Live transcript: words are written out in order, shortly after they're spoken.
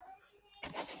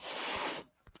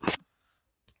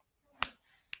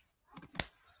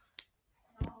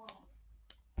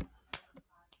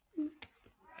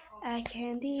I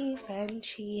can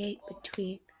differentiate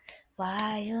between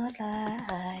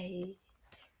wildlife.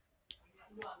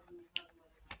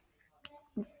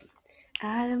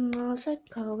 Animals are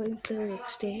going through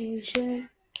extinction,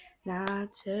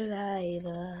 not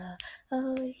survival.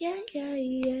 Oh yeah, yeah,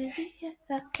 yeah,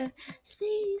 yeah.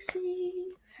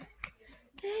 Species,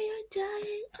 they are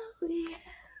dying. Oh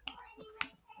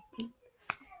yeah.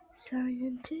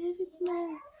 Scientific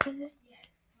method.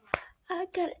 I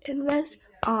gotta invest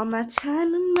all my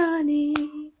time and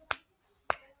money,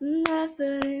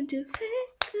 never into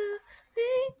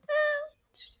figuring out.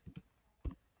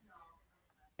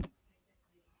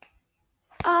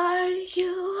 Are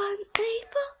you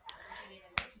unable?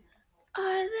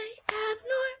 Are they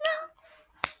abnormal?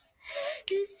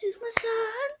 This is my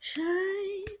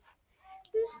sunshine.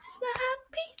 This is my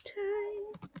happy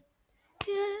time.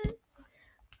 Yeah.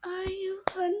 Are you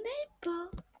unable?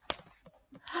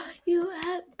 Are you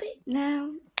happy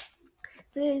now?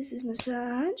 This is my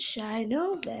sunshine.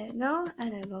 No, there, no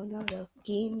animal, no, no,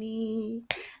 give me.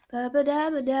 Ba ba da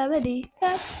ba da ba dee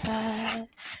ba ba.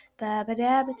 Ba ba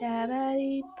da ba da ba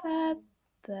dee ba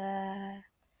ba.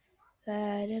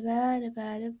 Ba da ba da ba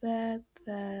da ba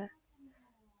ba.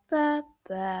 Ba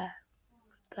ba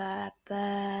ba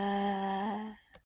ba.